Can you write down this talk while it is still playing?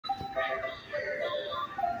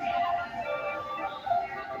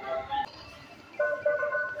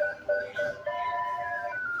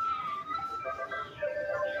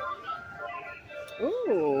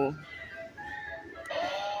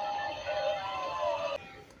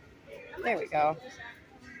There we go.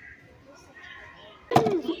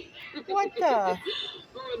 What the?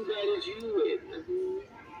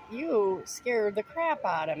 You scared the crap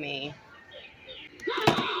out of me.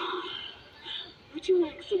 Would you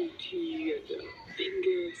like some tea and a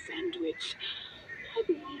finger sandwich? I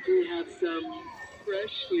believe we have some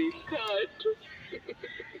freshly cut.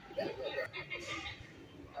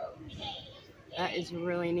 That is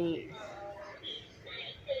really neat.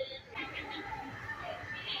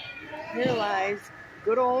 Here lies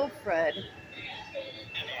good old Fred.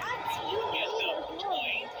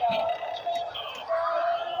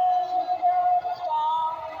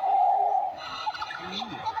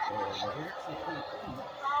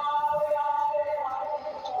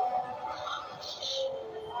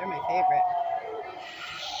 They're my favorite.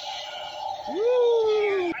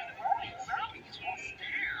 Woo!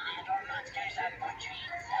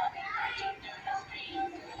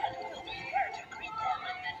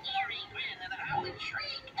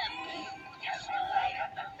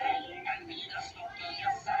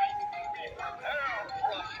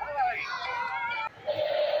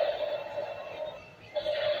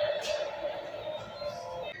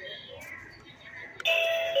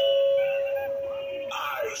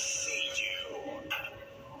 I see you.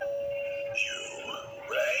 You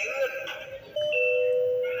rang?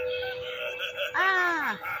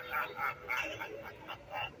 Ah!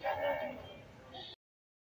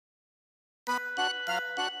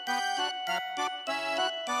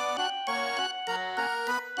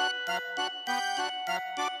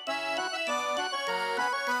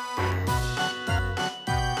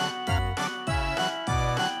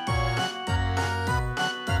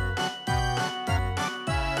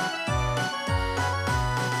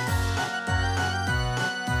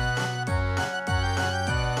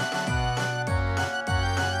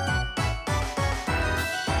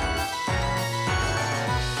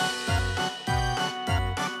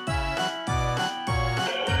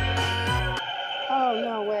 Oh,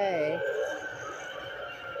 no way.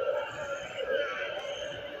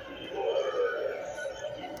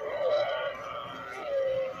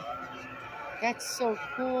 That's so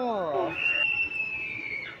cool.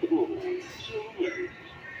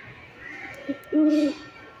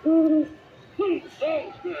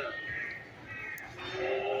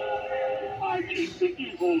 I keep the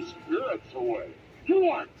evil spirits away. You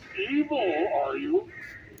aren't evil, are you?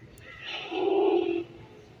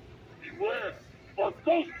 Beware, for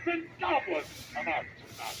ghosts and goblins come out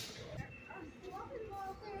tonight.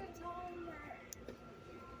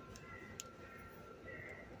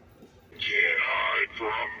 Can't hide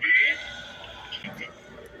from me.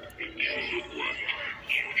 Because of what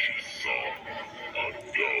you just saw. A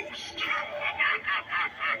ghost.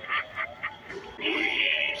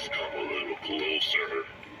 Please come a little closer.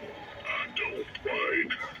 I don't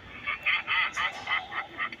bite.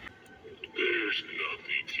 There's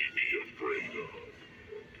nothing to be afraid of.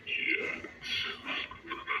 Yet.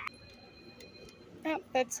 Yep,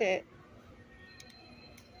 that's it.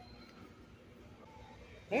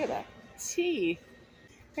 Look at that teeth.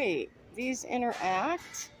 Wait, these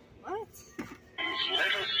interact? What?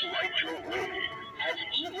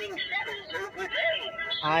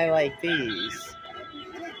 I like these.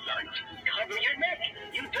 Cover your neck.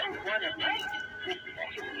 You don't want to bite. With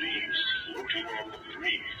autumn leaves floating on the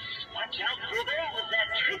breeze. Watch out for them with that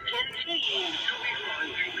trick and tease. We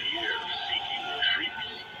find through the year seeking treats.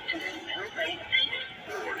 To smell like things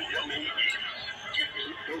or yummy eats. To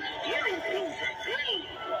keep those daring things at bay.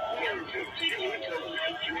 And to feel it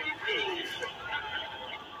tonight you sing.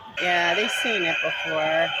 Yeah, they've seen it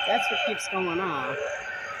before. That's what keeps going off.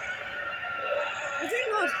 This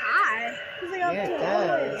thing goes high. It's like up Yeah, to it all the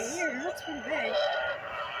way to does. here. That's pretty big.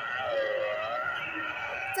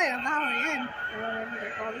 It's like a violin or whatever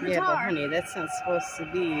they're called. A Yeah, but guitar. honey, that's not supposed to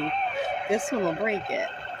be. This one will break it.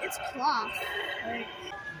 It's cloth. Like,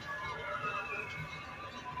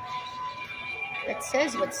 It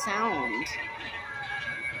says what sound.